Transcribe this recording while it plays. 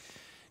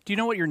Do you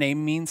know what your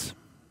name means?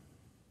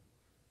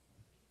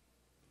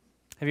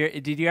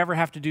 Did you ever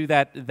have to do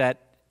that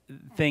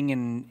thing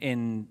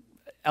in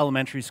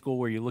elementary school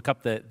where you look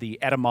up the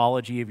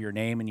etymology of your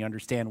name and you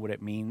understand what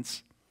it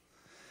means?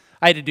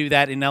 I had to do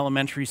that in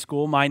elementary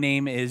school. My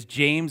name is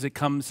James. It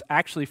comes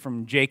actually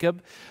from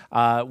Jacob,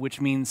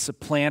 which means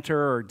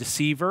supplanter or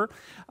deceiver.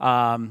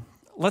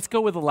 Let's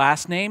go with the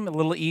last name, a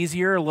little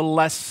easier, a little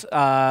less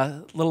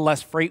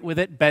freight with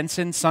it.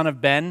 Benson, son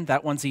of Ben.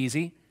 That one's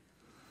easy.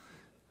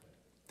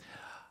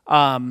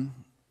 Do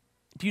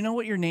you know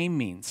what your name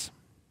means?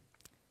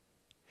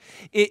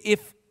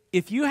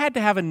 If you had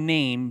to have a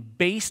name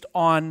based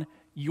on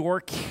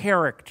your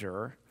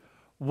character,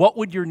 what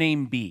would your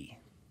name be?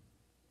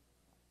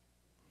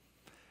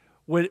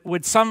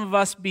 Would some of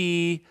us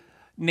be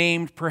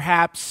named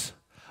perhaps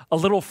a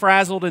little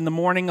frazzled in the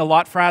morning, a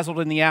lot frazzled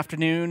in the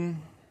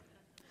afternoon?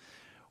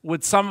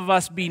 Would some of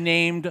us be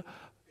named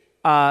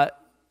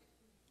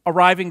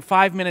arriving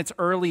 5 minutes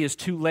early is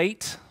too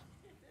late?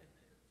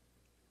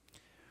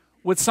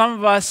 Would some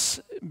of us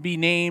be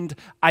named,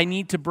 I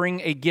need to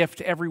bring a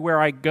gift everywhere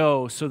I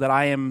go so that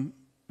I am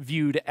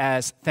viewed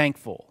as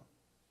thankful?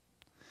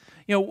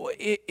 You know,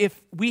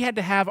 if we had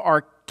to have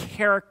our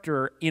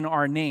character in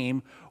our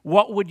name,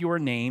 what would your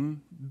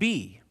name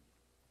be?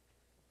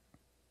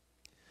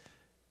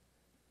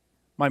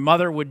 My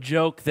mother would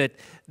joke that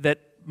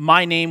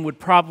my name would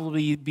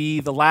probably be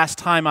the last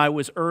time I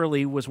was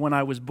early was when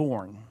I was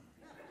born.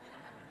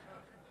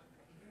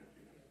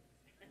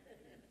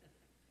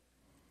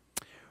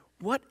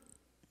 What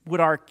would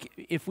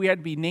if we had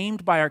to be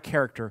named by our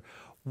character,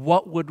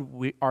 what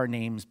would our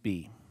names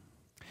be?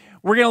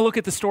 We're going to look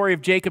at the story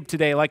of Jacob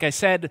today. Like I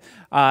said,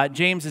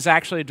 James is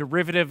actually a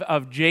derivative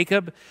of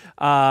Jacob.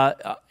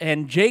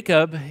 And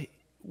Jacob,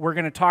 we're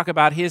going to talk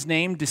about his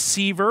name,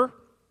 deceiver.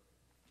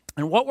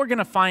 And what we're going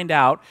to find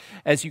out,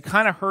 as you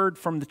kind of heard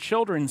from the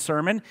children's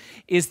sermon,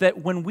 is that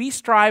when we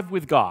strive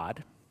with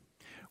God,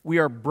 we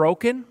are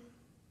broken,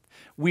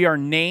 we are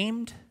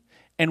named,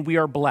 and we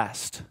are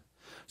blessed.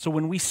 So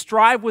when we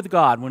strive with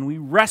God, when we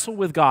wrestle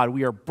with God,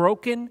 we are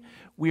broken,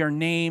 we are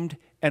named,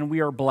 and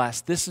we are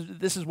blessed. This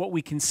is what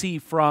we can see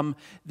from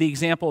the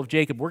example of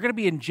Jacob. We're going to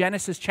be in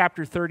Genesis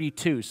chapter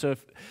 32. So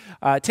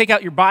take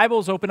out your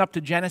Bibles, open up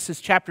to Genesis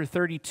chapter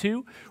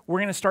 32. We're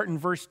going to start in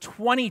verse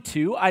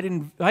 22. I'd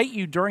invite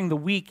you during the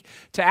week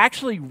to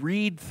actually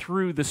read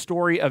through the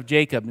story of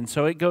Jacob. And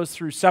so it goes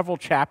through several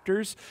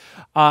chapters,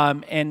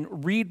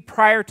 and read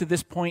prior to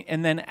this point,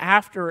 and then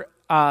after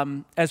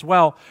as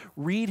well,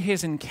 read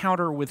his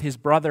encounter with his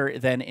brother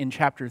then in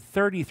chapter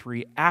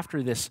 33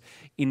 after this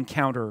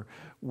encounter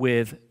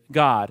with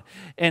God.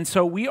 And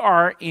so we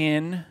are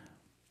in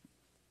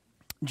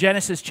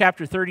Genesis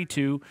chapter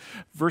 32,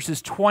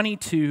 verses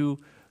 22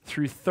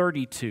 through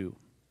 32.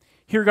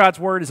 Hear God's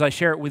word as I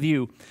share it with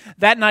you.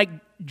 That night,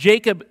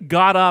 Jacob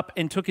got up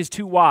and took his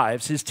 2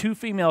 wives, his 2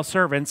 female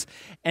servants,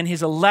 and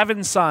his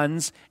 11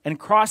 sons, and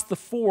crossed the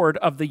ford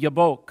of the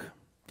Yabbok.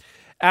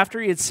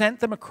 After he had sent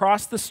them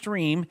across the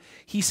stream,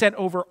 he sent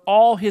over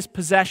all his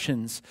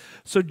possessions.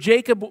 So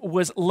Jacob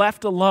was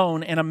left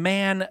alone, and a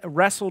man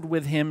wrestled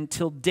with him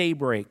till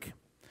daybreak.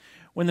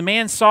 When the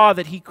man saw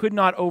that he could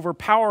not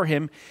overpower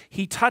him,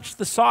 he touched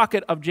the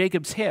socket of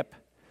Jacob's hip,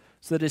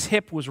 so that his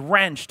hip was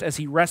wrenched as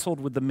he wrestled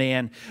with the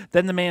man.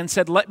 Then the man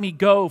said, "Let me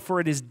go,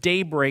 for it is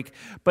daybreak."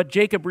 But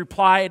Jacob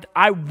replied,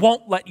 "I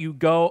won't let you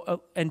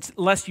go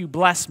unless you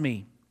bless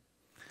me."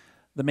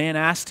 The man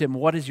asked him,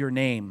 "What is your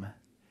name?"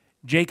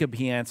 "Jacob,"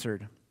 he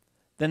answered.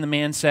 Then the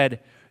man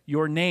said,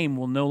 "Your name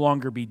will no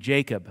longer be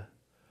Jacob,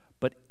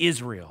 but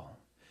Israel,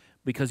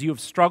 because you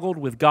have struggled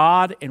with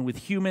God and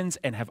with humans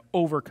and have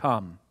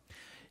overcome."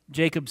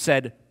 Jacob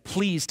said,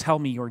 "Please tell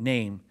me your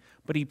name."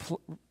 But he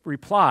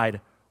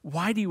replied,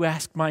 "Why do you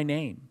ask my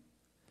name?"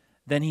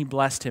 Then he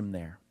blessed him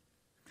there.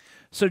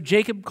 So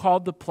Jacob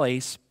called the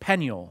place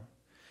Peniel,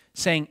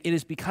 saying, "It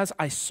is because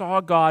I saw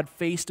God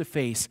face to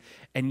face,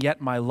 and yet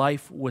my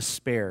life was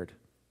spared."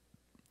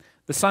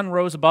 The sun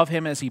rose above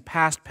him as he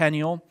passed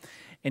Peniel,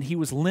 and he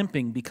was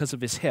limping because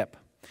of his hip.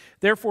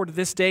 Therefore, to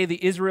this day,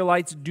 the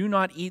Israelites do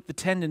not eat the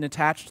tendon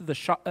attached to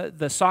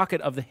the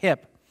socket of the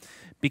hip,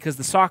 because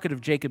the socket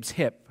of Jacob's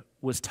hip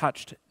was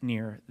touched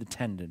near the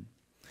tendon.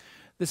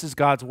 This is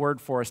God's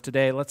word for us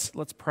today. Let's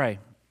pray.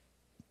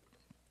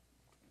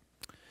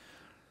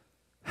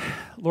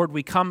 Lord,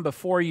 we come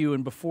before you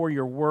and before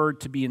your word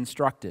to be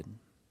instructed.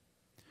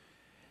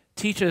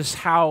 Teach us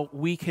how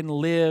we can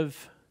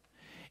live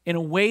in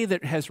a way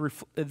that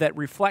that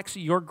reflects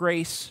your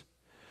grace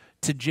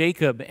to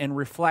Jacob and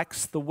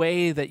reflects the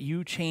way that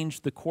you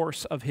changed the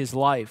course of his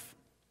life.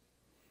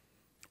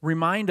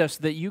 Remind us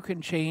that you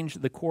can change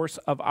the course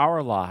of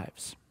our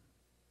lives,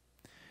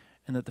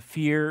 and that the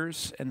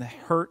fears and the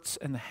hurts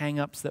and the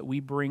hang-ups that we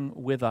bring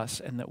with us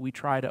and that we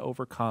try to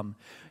overcome,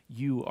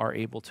 you are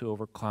able to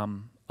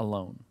overcome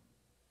alone.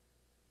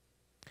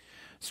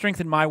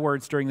 Strengthen my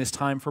words during this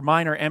time, for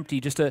mine are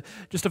empty, just a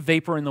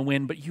vapor in the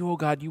wind, but you, O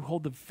God, you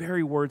hold the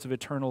very words of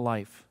eternal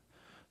life.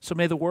 So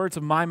may the words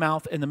of my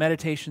mouth and the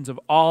meditations of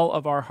all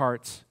of our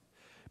hearts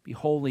be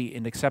holy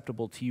and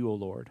acceptable to you, O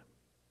Lord,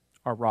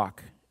 our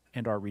rock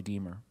and our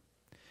Redeemer.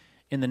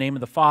 In the name of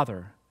the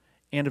Father,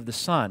 and of the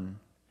Son,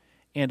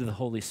 and of the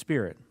Holy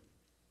Spirit.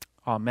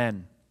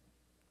 Amen.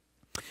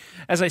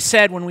 As I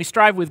said, when we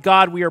strive with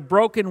God, we are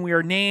broken, we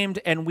are named,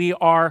 and we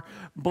are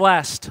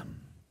blessed.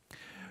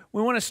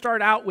 We want to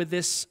start out with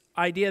this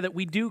idea that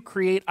we do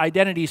create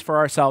identities for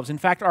ourselves. In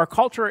fact, our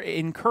culture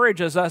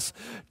encourages us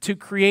to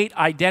create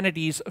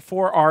identities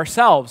for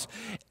ourselves.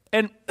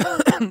 And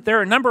there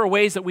are a number of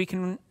ways that we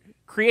can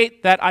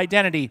create that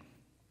identity.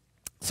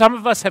 Some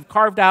of us have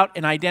carved out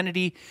an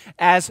identity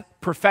as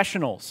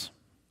professionals.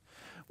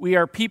 We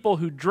are people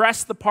who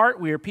dress the part.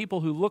 We are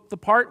people who look the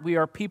part. We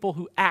are people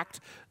who act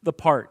the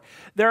part.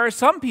 There are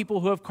some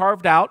people who have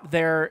carved out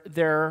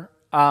their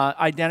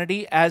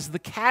identity as the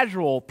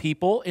casual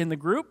people in the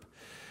group.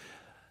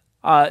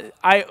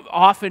 I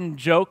often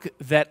joke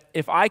that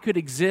if I could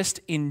exist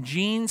in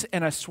jeans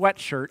and a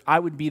sweatshirt, I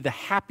would be the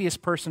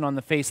happiest person on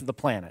the face of the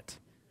planet.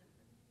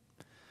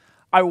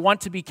 I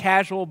want to be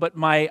casual, but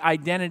my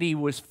identity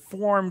was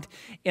formed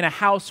in a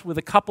house with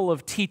a couple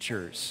of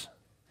teachers.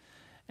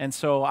 And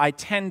so I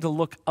tend to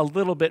look a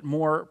little bit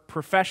more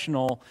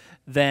professional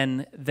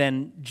than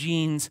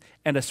jeans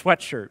and a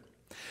sweatshirt.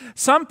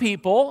 Some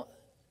people,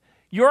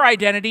 your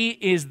identity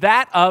is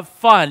that of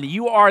fun.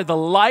 You are the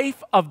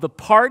life of the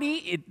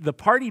party. The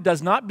party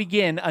does not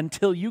begin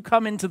until you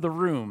come into the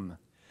room.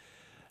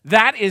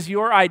 That is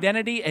your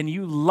identity, and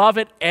you love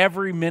it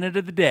every minute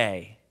of the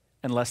day,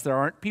 unless there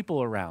aren't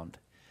people around.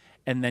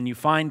 And then you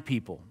find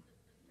people.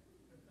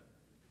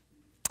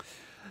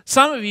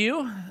 Some of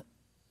you,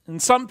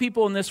 and some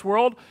people in this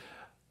world,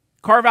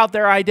 carve out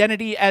their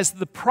identity as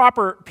the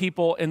proper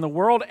people in the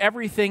world.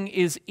 Everything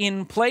is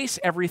in place.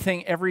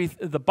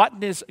 The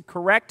button is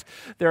correct.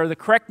 There are the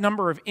correct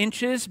number of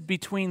inches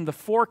between the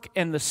fork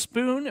and the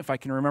spoon, if I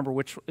can remember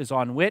which is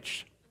on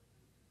which.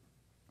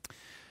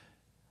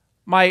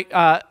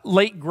 My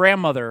late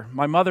grandmother,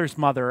 my mother's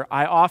mother,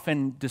 I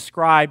often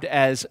described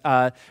as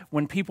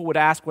when people would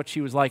ask what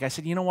she was like, I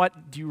said, you know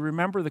what, do you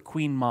remember the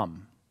Queen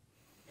Mum?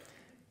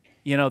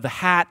 You know, the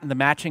hat and the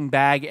matching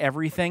bag,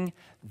 everything.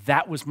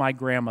 That was my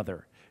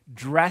grandmother,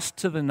 dressed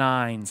to the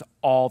nines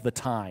all the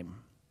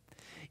time.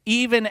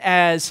 Even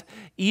as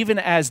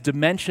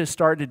dementia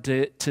started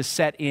to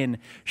set in,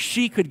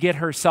 she could get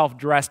herself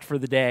dressed for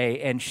the day,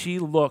 and she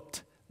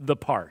looked the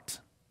part.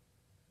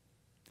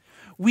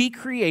 We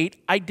create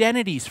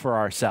identities for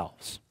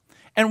ourselves,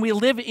 and we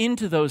live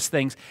into those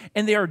things,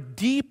 and they are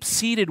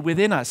deep-seated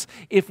within us.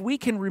 If we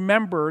can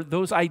remember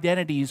those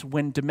identities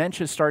when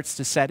dementia starts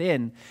to set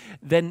in,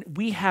 then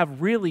we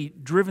have really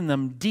driven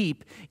them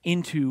deep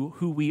into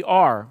who we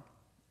are.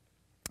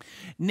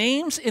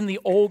 Names in the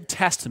Old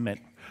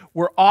Testament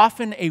were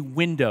often a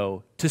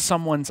window to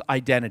someone's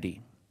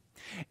identity.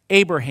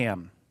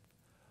 Abraham,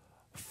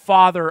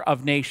 father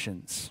of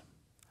nations.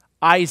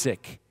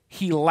 Isaac,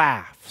 he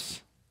laughs.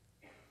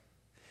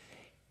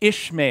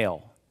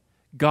 Ishmael,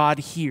 God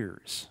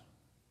hears.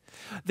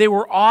 They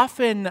were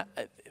often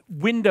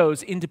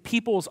windows into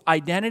people's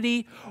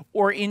identity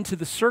or into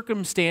the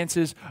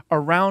circumstances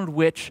around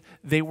which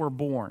they were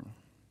born.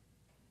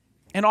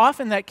 And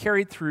often that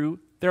carried through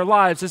their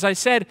lives. As I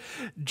said,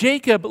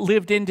 Jacob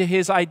lived into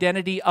his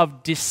identity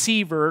of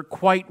deceiver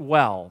quite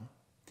well.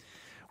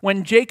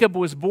 When Jacob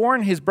was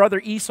born, his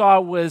brother Esau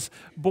was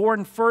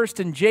born first,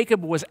 and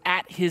Jacob was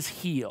at his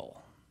heel.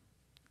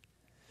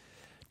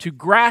 To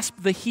grasp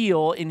the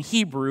heel in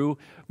Hebrew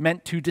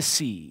meant to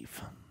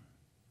deceive.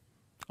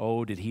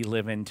 Oh, did he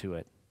live into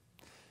it.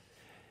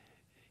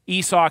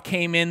 Esau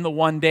came in the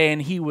one day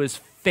and he was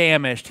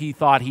famished. He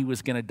thought he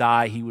was going to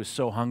die. He was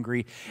so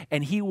hungry.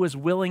 And he was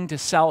willing to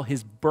sell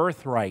his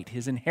birthright,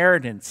 his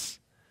inheritance,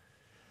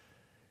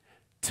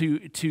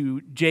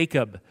 to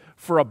Jacob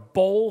for a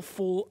bowl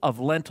full of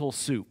lentil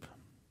soup.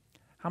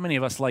 How many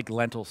of us like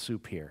lentil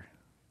soup here?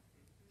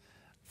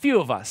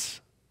 Few of us.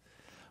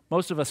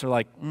 Most of us are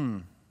like,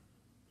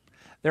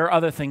 There are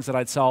other things that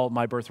I'd sell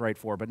my birthright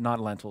for, but not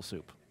lentil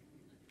soup.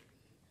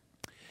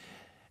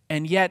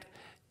 And yet,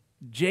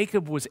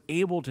 Jacob was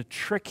able to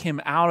trick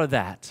him out of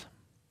that.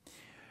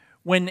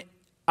 When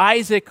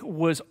Isaac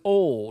was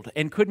old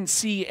and couldn't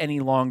see any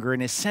longer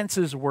and his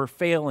senses were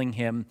failing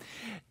him,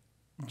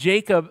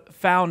 Jacob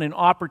found an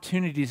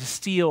opportunity to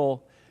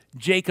steal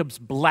Jacob's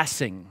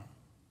blessing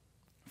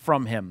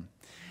from him.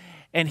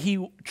 And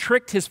he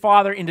tricked his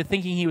father into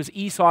thinking he was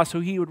Esau so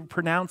he would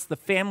pronounce the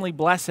family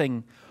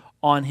blessing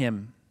on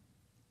him,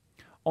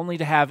 only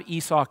to have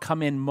Esau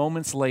come in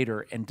moments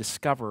later and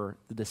discover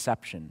the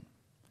deception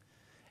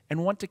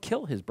and want to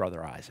kill his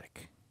brother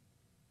Isaac.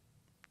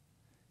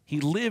 He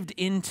lived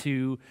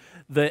into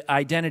the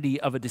identity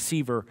of a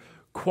deceiver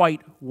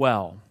quite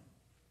well.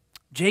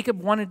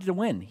 Jacob wanted to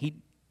win.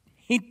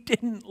 He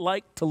didn't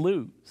like to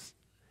lose.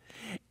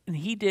 And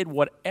he did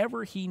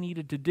whatever he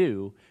needed to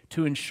do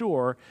to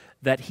ensure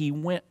that he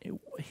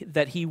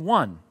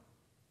won.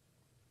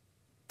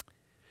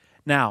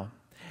 Now,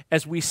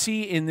 as we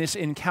see in this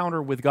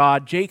encounter with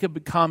God,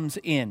 Jacob comes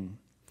in.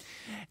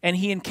 And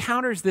he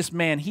encounters this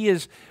man.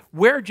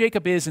 Where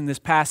Jacob is in this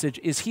passage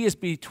is he is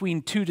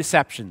between two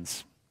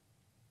deceptions.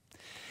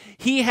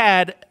 He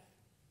had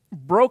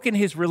broken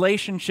his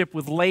relationship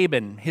with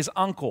Laban, his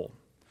uncle,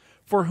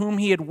 for whom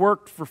he had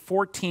worked for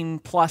 14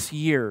 plus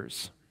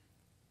years.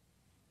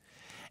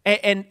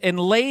 And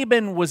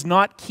Laban was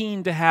not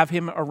keen to have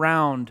him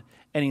around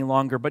any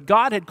longer, but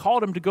God had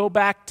called him to go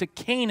back to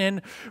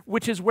Canaan,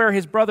 which is where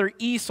his brother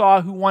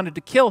Esau, who wanted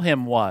to kill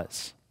him,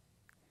 was.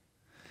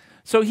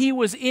 So he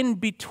was in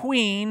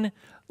between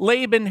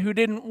Laban, who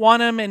didn't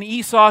want him, and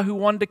Esau, who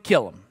wanted to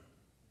kill him.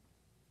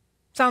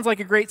 Sounds like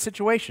a great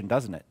situation,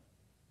 doesn't it?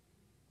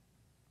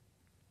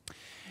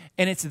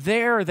 And it's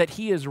there that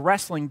he is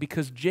wrestling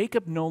because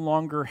Jacob no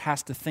longer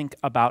has to think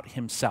about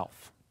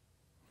himself.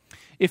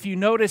 If you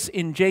notice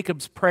in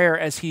Jacob's prayer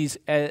as he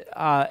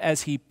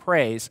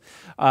prays,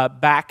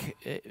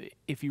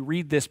 if you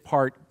read this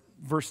part,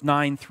 verse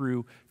 9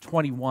 through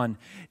 21,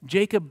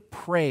 Jacob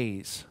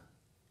prays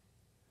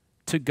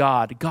to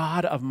God,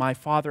 God of my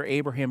father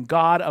Abraham,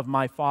 God of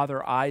my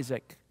father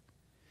Isaac.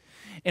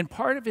 And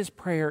part of his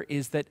prayer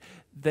is that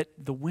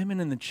the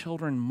women and the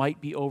children might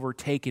be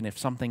overtaken if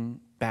something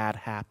bad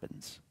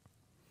happens.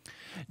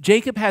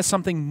 Jacob has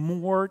something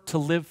more to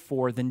live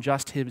for than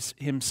just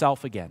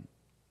himself again.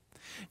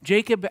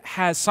 Jacob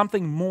has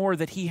something more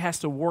that he has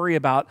to worry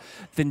about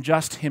than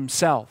just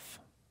himself.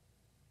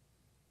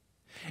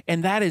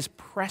 And that is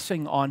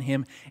pressing on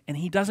him, and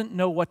he doesn't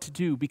know what to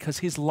do because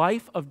his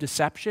life of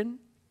deception,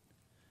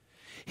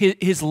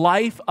 his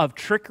life of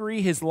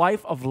trickery, his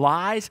life of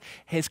lies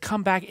has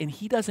come back, and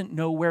he doesn't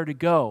know where to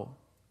go.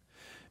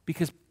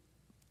 Because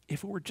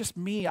if it were just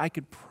me, I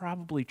could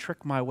probably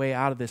trick my way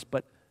out of this,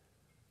 but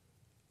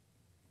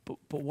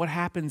what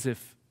happens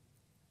if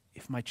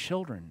my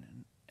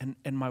children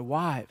and my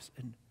wives,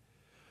 and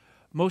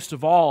most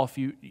of all,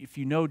 if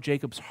you know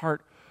Jacob's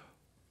heart,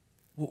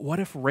 what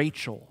if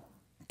Rachel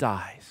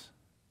dies?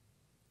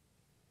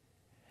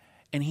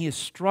 And he is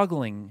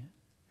struggling,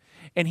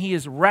 and he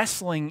is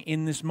wrestling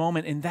in this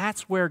moment, and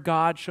that's where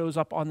God shows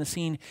up on the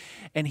scene,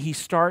 and he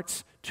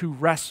starts to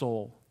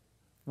wrestle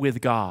with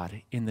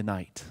God in the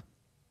night.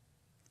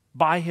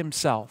 By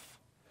himself,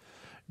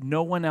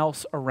 no one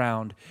else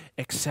around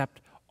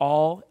except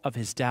all of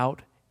his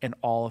doubt and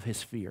all of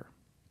his fear.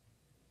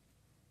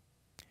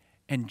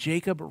 And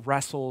Jacob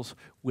wrestles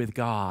with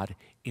God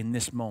in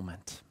this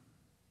moment.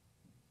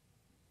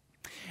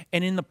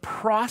 And in the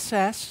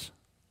process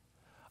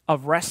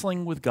of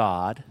wrestling with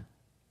God,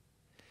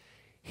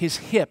 his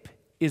hip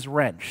is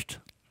wrenched.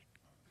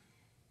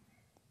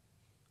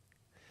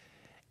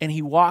 And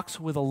he walks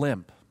with a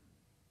limp.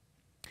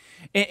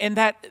 And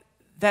that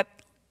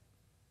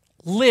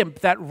limp,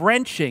 that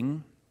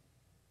wrenching,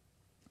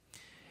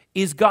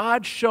 is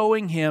God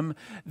showing him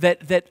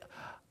that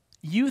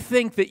you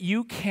think that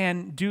you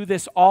can do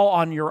this all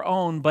on your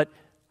own, but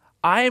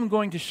I am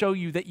going to show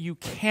you that you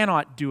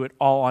cannot do it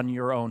all on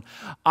your own.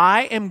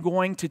 I am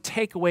going to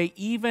take away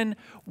even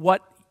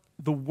what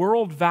the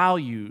world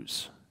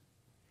values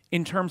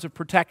in terms of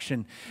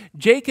protection.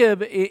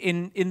 Jacob,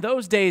 in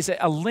those days,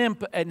 a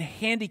limp and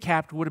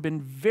handicapped would have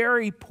been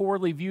very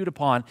poorly viewed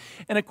upon.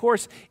 And of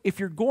course, if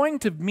you're going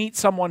to meet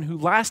someone who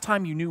last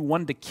time you knew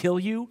wanted to kill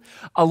you,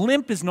 a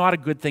limp is not a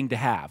good thing to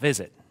have,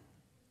 is it?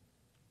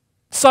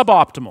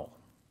 Suboptimal.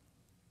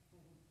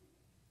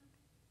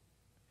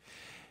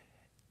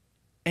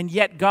 And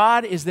yet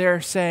God is there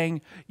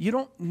saying, you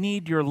don't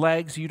need your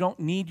legs, you don't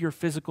need your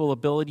physical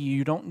ability,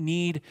 you don't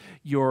need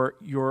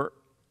your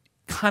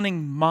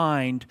cunning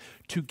mind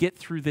to get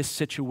through this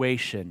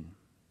situation.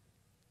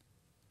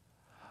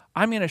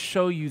 I'm going to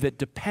show you that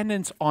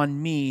dependence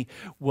on me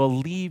will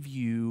leave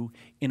you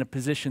in a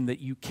position that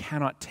you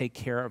cannot take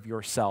care of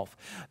yourself.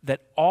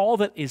 That all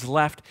that is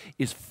left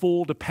is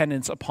full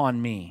dependence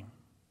upon me.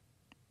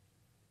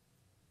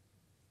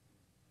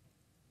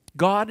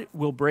 God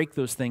will break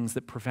those things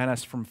that prevent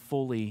us from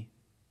fully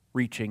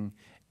reaching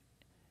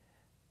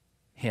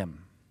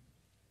Him.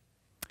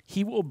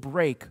 He will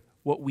break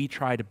what we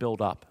try to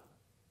build up.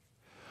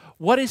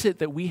 What is it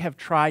that we have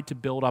tried to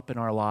build up in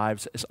our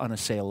lives as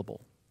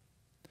unassailable?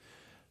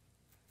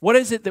 What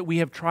is it that we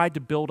have tried to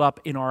build up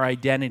in our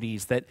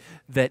identities that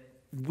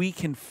we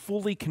can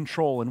fully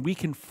control and we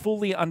can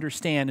fully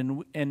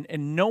understand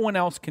and no one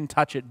else can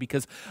touch it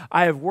because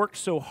I have worked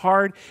so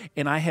hard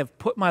and I have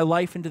put my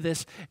life into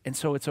this and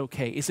so it's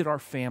okay? Is it our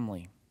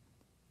family?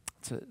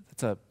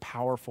 It's a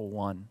powerful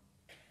one.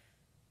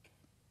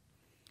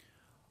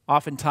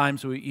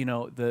 Oftentimes,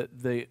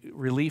 the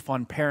relief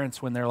on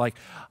parents when they're like,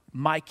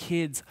 my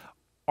kids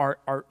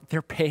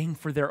they're paying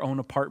for their own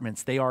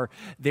apartments. They are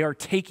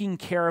taking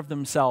care of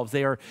themselves.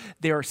 They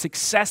are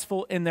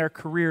successful in their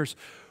careers.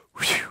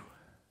 Whew.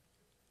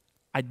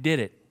 I did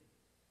it.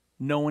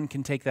 No one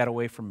can take that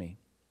away from me.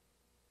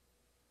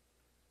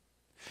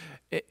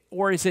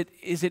 Or is it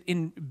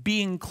in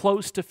being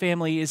close to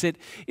family? Is it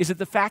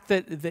the fact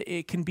that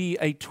it can be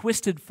a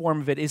twisted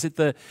form of it? Is it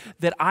that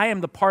I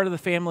am the part of the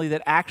family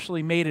that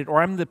actually made it,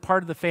 or I'm the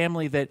part of the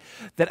family that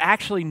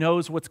actually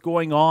knows what's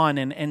going on,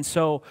 and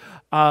so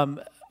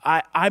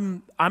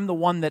I'm the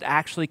one that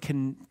actually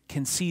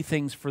can see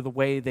things for the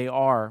way they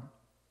are.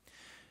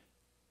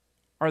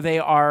 Are they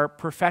our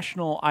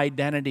professional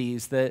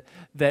identities that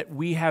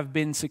we have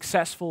been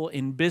successful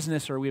in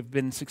business, or we have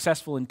been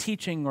successful in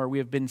teaching, or we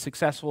have been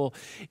successful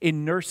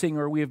in nursing,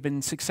 or we have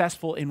been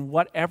successful in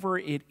whatever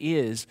it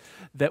is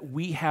that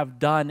we have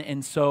done,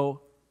 and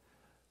so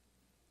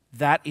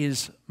that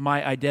is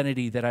my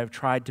identity that I've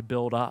tried to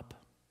build up?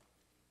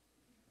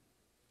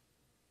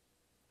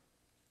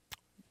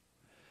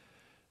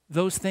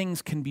 Those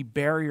things can be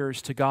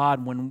barriers to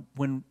God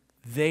when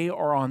they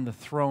are on the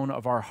throne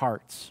of our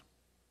hearts.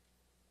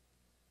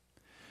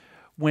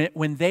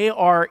 When they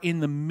are in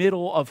the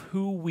middle of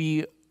who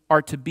we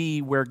are to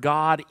be, where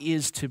God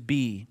is to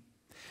be,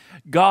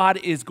 God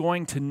is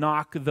going to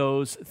knock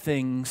those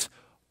things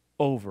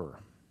over.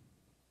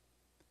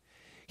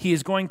 He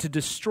is going to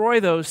destroy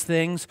those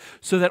things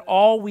so that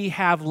all we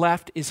have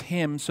left is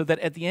Him, so that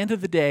at the end of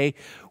the day,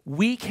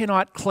 we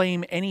cannot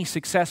claim any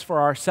success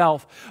for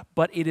ourselves,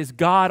 but it is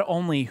God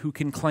only who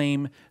can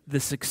claim the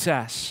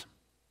success.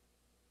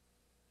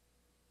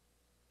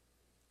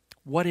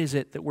 What is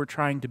it that we're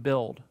trying to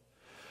build?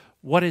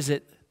 What is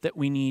it that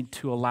we need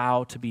to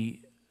allow to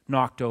be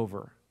knocked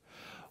over?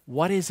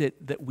 What is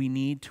it that we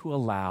need to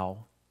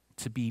allow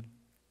to be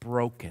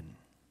broken?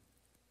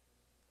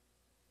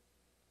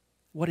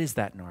 What is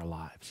that in our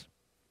lives?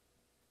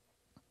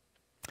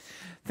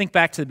 Think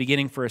back to the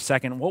beginning for a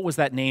second. What was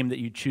that name that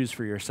you choose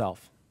for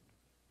yourself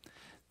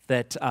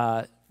that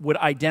would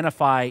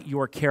identify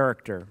your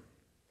character?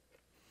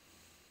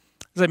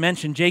 As I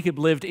mentioned, Jacob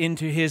lived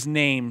into his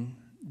name,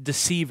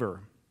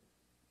 deceiver.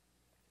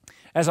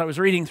 As I was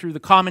reading through the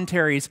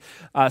commentaries,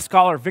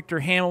 scholar Victor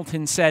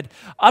Hamilton said,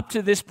 up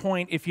to this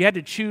point, if you had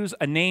to choose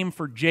a name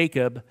for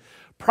Jacob,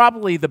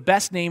 probably the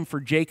best name for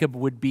Jacob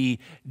would be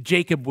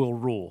Jacob will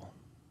rule.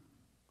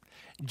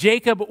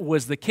 Jacob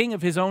was the king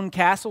of his own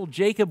castle.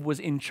 Jacob was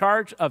in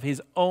charge of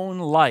his own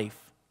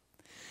life.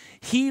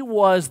 He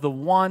was the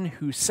one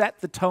who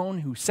set the tone,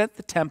 who set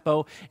the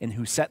tempo, and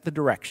who set the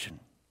direction.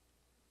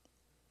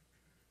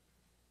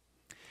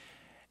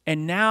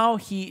 And now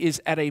he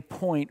is at a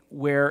point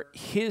where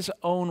his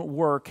own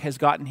work has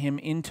gotten him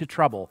into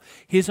trouble.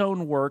 His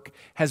own work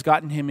has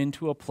gotten him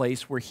into a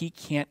place where he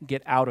can't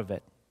get out of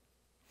it.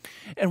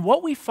 And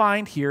what we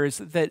find here is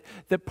that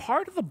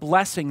part of the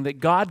blessing that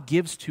God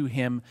gives to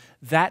him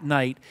that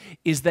night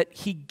is that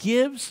He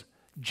gives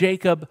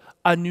Jacob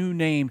a new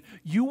name.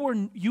 You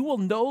will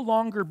no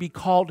longer be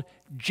called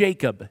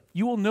Jacob.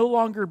 You will no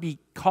longer be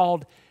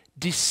called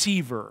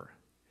deceiver.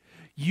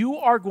 You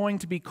are going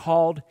to be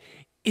called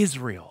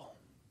Israel.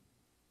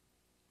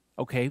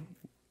 Okay,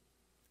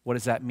 what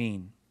does that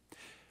mean?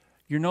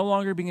 You're no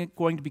longer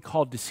going to be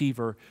called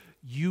deceiver.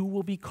 You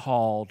will be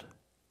called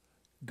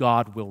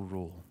God will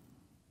rule.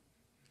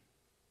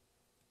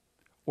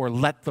 Or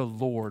let the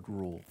Lord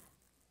rule.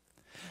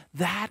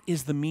 That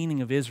is the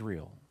meaning of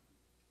Israel.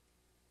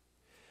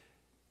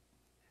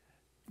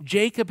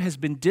 Jacob has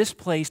been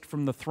displaced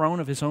from the throne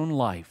of his own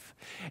life,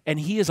 and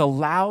he has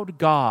allowed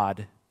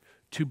God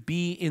to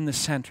be in the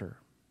center.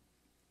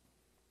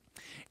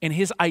 And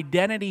his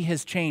identity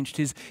has changed.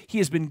 He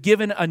has been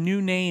given a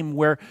new name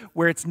where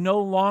it's no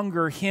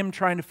longer him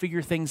trying to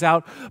figure things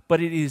out,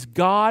 but it is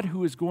God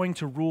who is going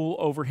to rule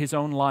over his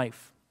own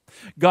life.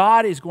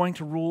 God is going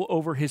to rule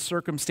over his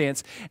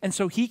circumstance. And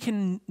so he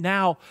can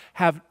now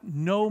have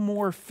no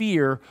more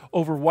fear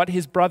over what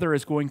his brother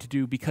is going to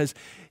do, because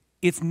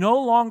it's no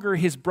longer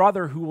his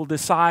brother who will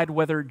decide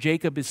whether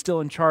Jacob is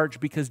still in charge,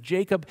 because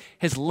Jacob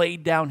has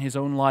laid down his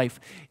own life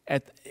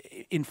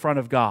in front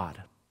of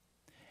God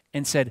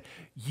and said,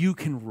 you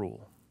can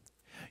rule.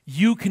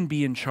 You can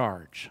be in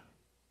charge.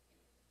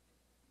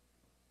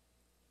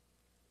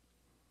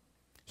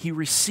 He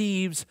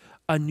receives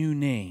a new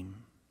name.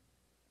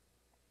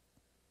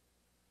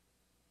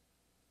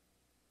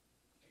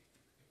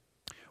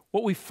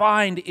 What we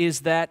find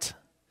is that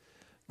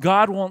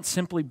God won't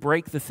simply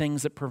break the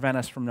things that prevent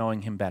us from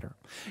knowing Him better.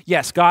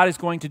 Yes, God is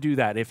going to do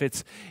that. If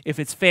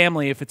it's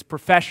family, if it's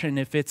profession,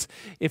 if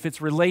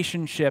it's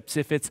relationships,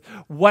 if it's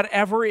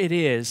whatever it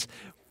is,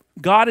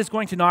 God is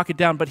going to knock it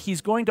down, but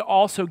He's going to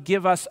also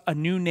give us a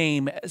new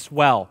name as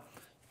well.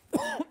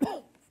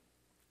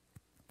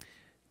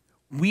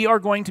 We are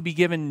going to be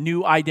given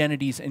new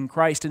identities in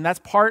Christ, and that's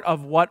part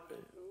of what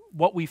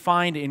we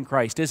find in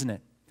Christ, isn't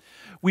it?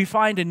 We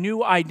find a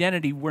new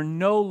identity. We're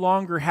no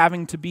longer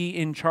having to be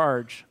in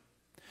charge.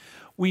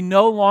 We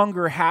no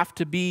longer have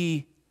to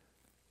be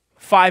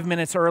 5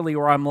 minutes early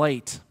or I'm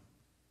late.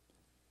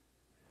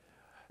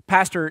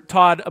 Pastor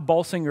Todd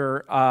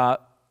Bolsinger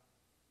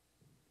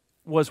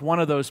was one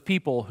of those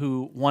people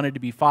who wanted to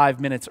be 5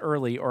 minutes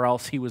early or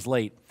else he was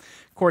late.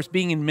 Of course,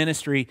 being in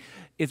ministry,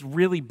 it's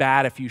really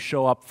bad if you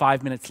show up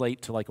 5 minutes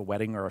late to like a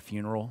wedding or a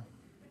funeral.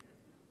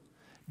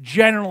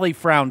 Generally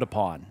frowned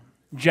upon.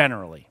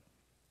 Generally.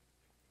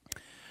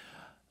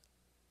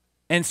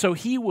 And so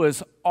he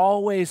was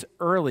always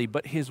early,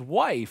 but his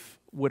wife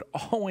would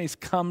always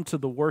come to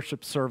the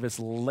worship service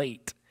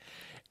late,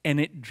 and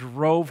it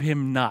drove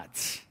him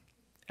nuts.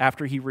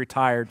 after he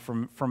retired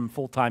from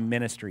full-time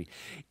ministry.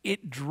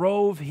 It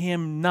drove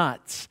him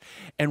nuts.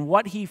 And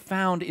what he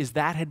found is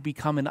that had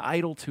become an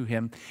idol to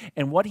him.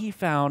 And what he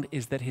found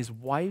is that his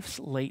wife's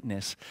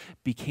lateness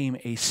became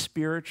a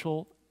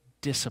spiritual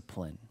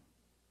discipline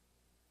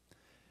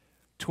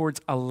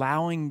towards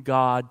allowing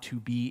God to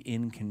be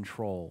in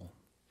control,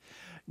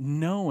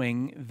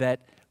 knowing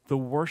that the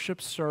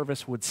worship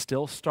service would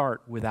still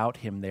start without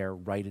him there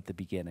right at the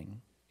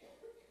beginning.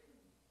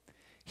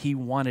 He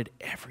wanted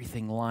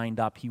everything lined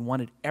up. He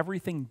wanted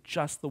everything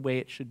just the way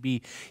it should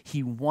be.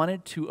 He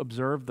wanted to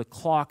observe the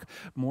clock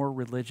more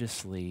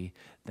religiously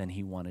than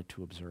he wanted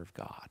to observe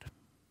God.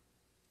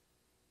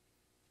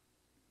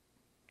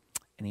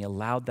 And he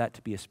allowed that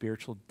to be a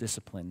spiritual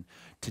discipline,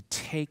 to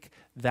take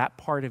that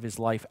part of his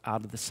life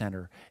out of the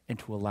center and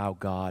to allow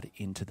God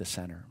into the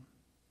center.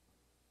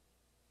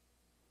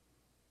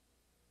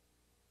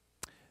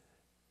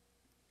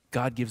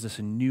 God gives us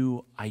a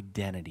new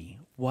identity.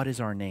 What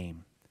is our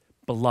name?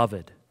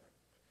 Beloved.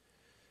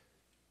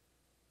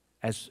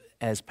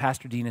 As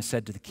Pastor Dina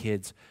said to the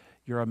kids,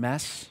 you're a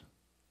mess,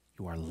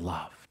 you are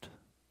loved.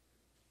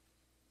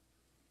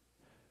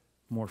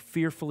 More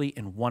fearfully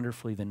and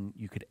wonderfully than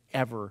you could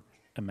ever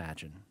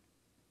imagine.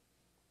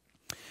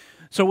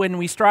 So when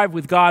we strive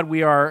with God,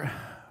 we are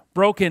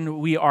broken,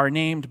 we are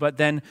named, but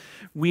then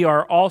we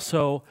are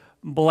also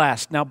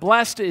blessed. Now,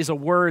 blessed is a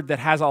word that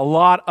has a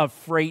lot of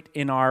freight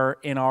in our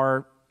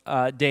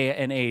day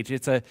and age.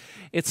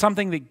 It's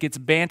something that gets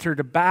bantered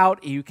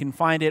about. You can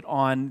find it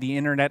on the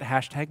internet,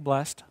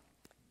 #blessed.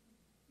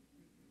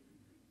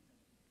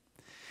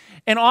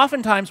 And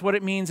oftentimes what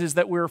it means is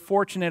that we're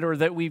fortunate or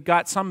that we've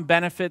got some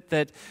benefit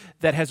that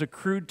has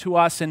accrued to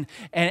us.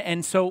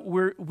 And so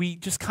we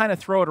just kind of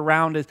throw it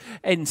around.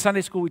 In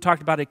Sunday school we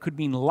talked about it could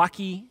mean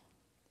lucky,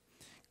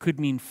 could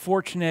mean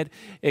fortunate,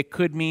 it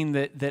could mean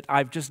that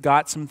I've just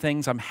got some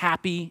things, I'm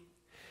happy.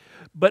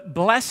 But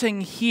blessing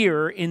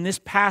here in this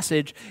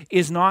passage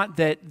is not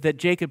that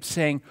Jacob's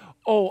saying,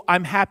 oh,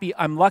 I'm happy,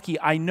 I'm lucky,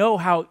 I know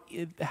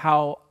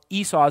how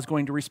Esau is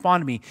going to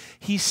respond to me.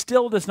 He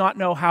still does not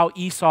know how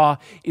Esau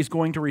is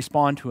going to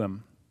respond to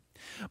him.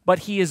 But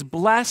he is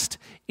blessed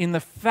in the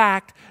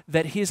fact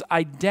that his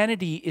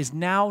identity is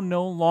now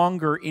no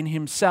longer in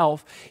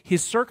himself.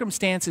 His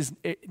circumstances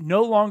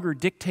no longer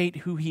dictate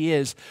who he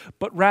is,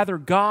 but rather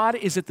God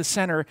is at the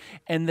center,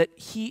 and that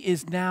he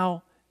is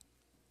now,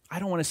 I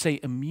don't want to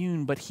say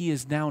immune, but he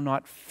is now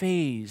not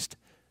fazed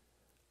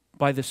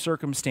by the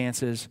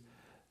circumstances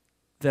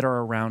that are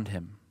around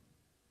him.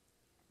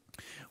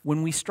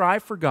 When we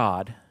strive for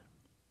God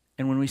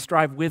and when we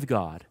strive with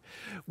God,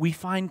 we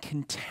find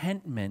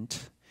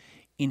contentment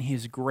in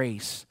his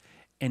grace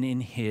and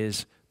in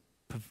his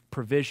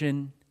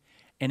provision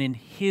and in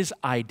his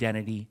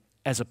identity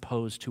as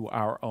opposed to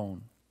our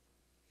own.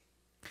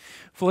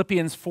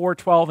 Philippians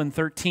 4:12 and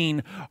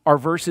 13 are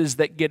verses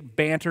that get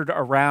bantered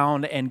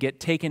around and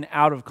get taken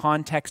out of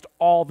context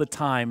all the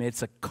time.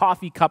 It's a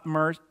coffee cup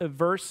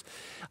verse.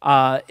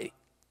 I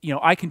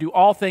can do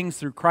all things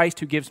through Christ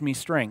who gives me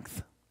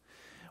strength.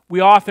 We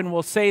often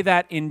will say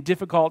that in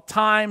difficult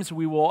times.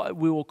 We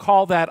will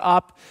call that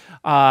up,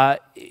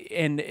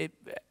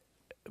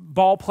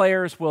 ball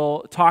players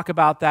will talk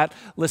about that.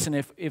 Listen,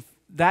 if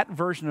that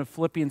version of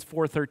Philippians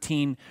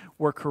 4:13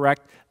 were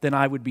correct, then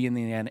I would be in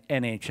the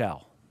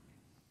NHL.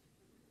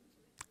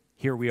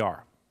 Here we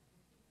are.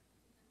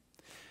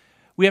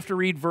 We have to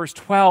read verse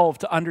 12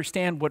 to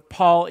understand what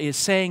Paul is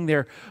saying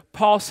there.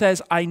 Paul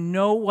says, I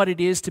know what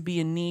it is to be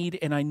in need,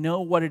 and I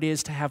know what it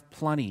is to have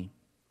plenty.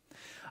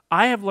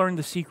 I have learned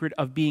the secret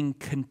of being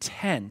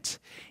content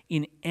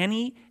in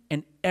any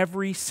and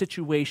every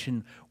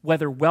situation,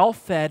 whether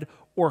well-fed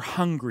or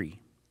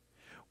hungry,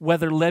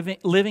 whether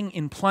living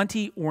in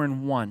plenty or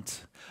in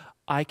want.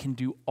 I can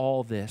do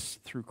all this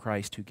through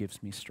Christ who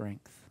gives me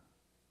strength.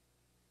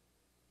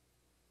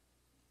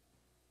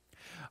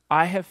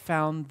 I have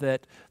found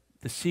that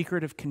the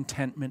secret of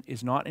contentment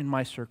is not in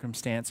my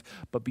circumstance,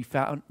 but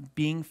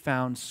being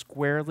found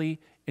squarely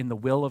in the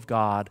will of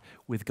God,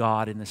 with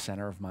God in the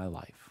center of my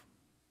life.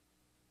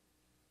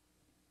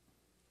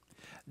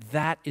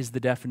 That is the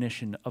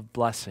definition of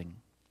blessing,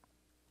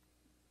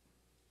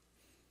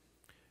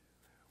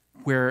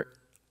 where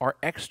our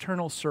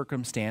external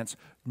circumstance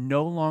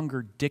no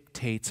longer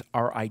dictates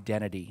our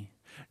identity,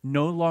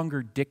 no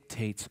longer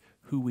dictates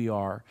who we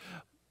are,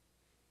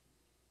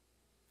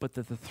 but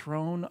that the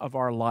throne of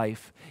our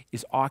life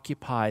is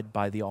occupied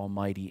by the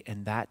Almighty,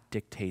 and that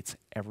dictates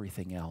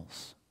everything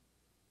else.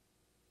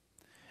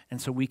 And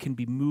so we can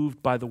be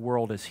moved by the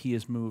world as He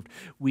is moved.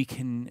 We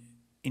can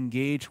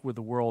engage with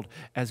the world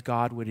as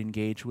God would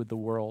engage with the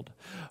world.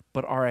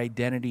 But our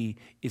identity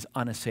is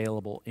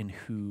unassailable in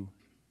who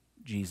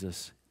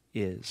Jesus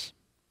is.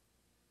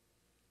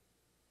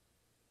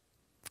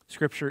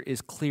 Scripture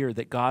is clear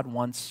that God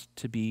wants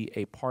to be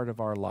a part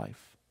of our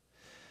life.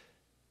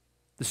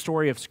 The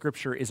story of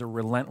Scripture is a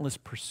relentless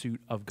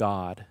pursuit of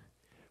God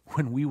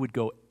when we would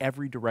go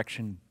every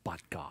direction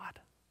but God.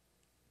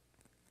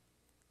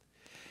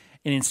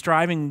 And in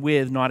striving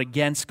with, not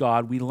against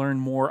God, we learn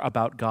more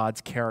about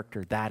God's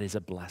character. That is a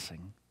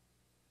blessing.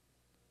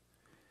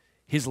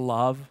 his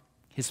love,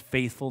 his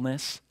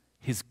faithfulness,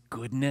 his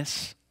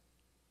goodness.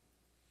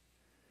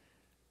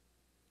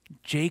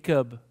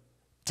 Jacob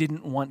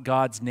didn't want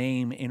God's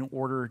name in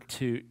order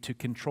to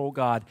control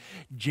God.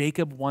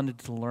 Jacob wanted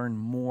to learn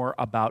more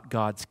about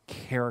God's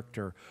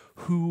character.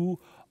 Who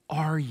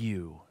are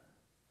you?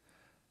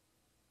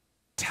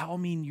 Tell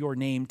me your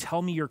name.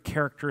 Tell me your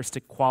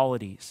characteristic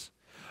qualities.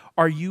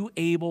 Are you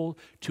able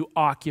to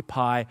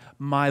occupy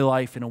my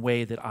life in a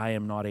way that I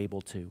am not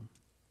able to?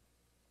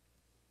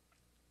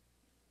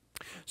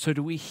 So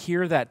do we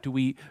hear that? Do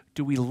we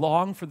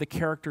long for the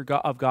character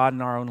of God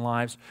in our own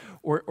lives?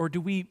 Or do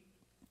we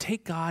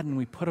take God and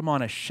we put him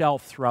on a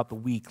shelf throughout the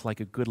week like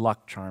a good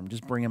luck charm?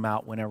 Just bring him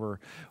out whenever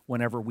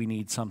we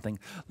need something.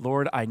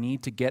 Lord, I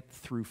need to get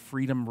through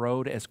Freedom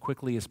Road as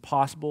quickly as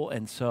possible,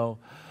 and so...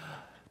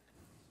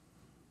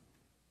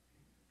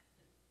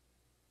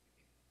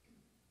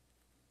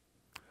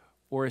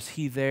 Or is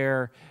he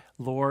there,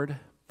 Lord,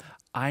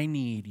 I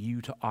need you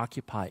to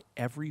occupy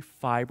every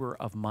fiber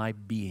of my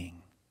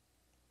being,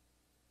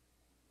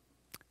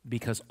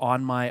 because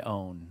on my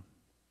own,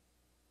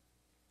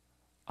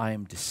 I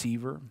am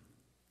deceiver,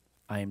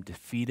 I am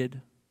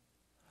defeated,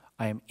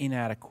 I am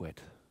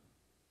inadequate,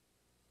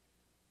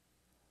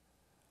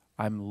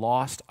 I'm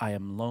lost, I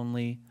am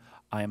lonely,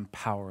 I am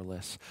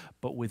powerless.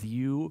 But with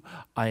you,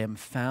 I am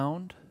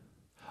found,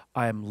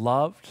 I am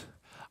loved,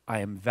 I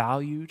am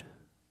valued,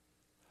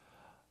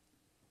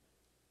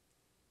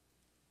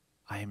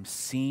 I am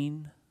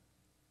seen.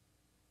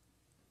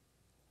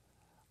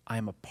 I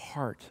am a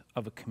part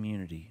of a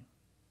community.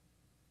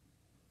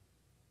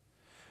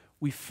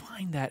 We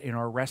find that in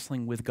our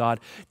wrestling with God.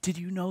 Did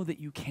you know that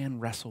you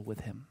can wrestle with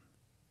him?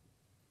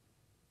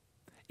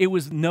 It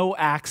was no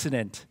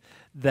accident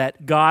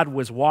that God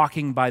was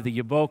walking by the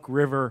Yabok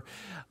River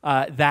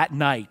that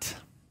night.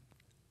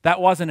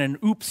 That wasn't an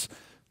oops,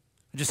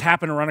 I just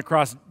happened to run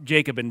across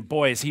Jacob and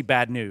boy, is he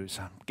bad news.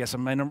 I guess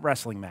I'm in a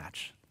wrestling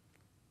match.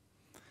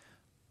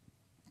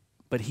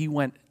 But he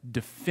went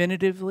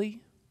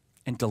definitively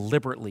and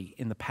deliberately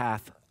in the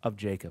path of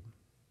Jacob.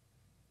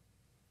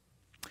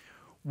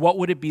 What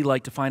would it be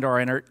like to find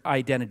our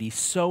identity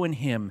so in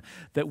him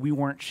that we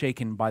weren't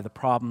shaken by the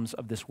problems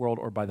of this world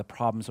or by the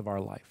problems of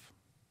our life?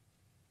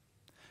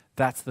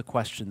 That's the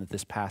question that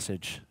this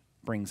passage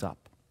brings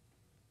up.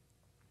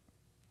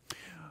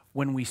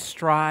 When we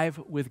strive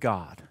with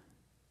God,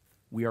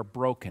 we are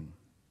broken.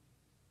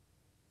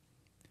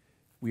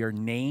 We are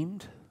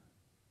named,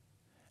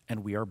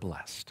 and we are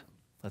blessed.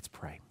 Let's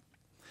pray.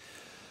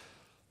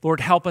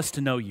 Lord, help us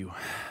to know you.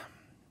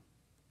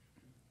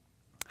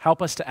 Help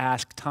us to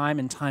ask time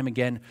and time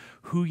again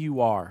who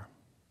you are.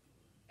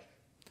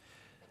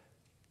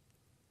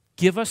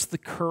 Give us the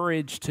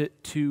courage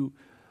to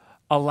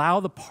allow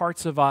the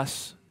parts of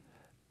us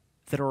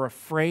that are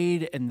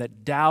afraid and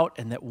that doubt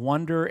and that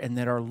wonder and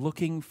that are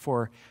looking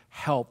for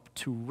help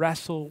to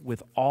wrestle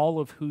with all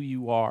of who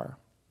you are,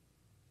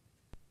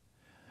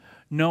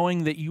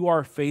 knowing that you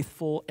are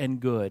faithful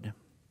and good,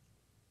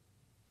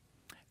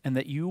 and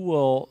that you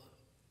will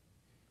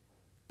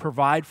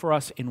provide for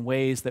us in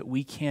ways that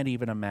we can't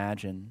even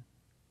imagine.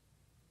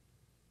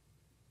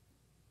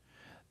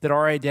 That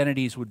our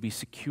identities would be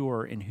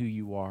secure in who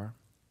you are.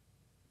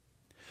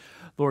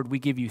 Lord, we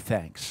give you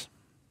thanks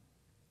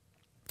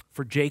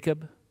for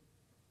Jacob,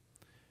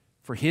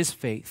 for his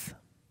faith,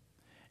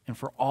 and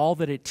for all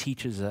that it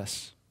teaches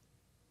us.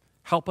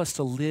 Help us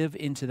to live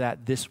into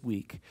that this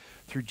week.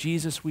 Through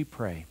Jesus we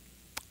pray.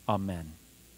 Amen.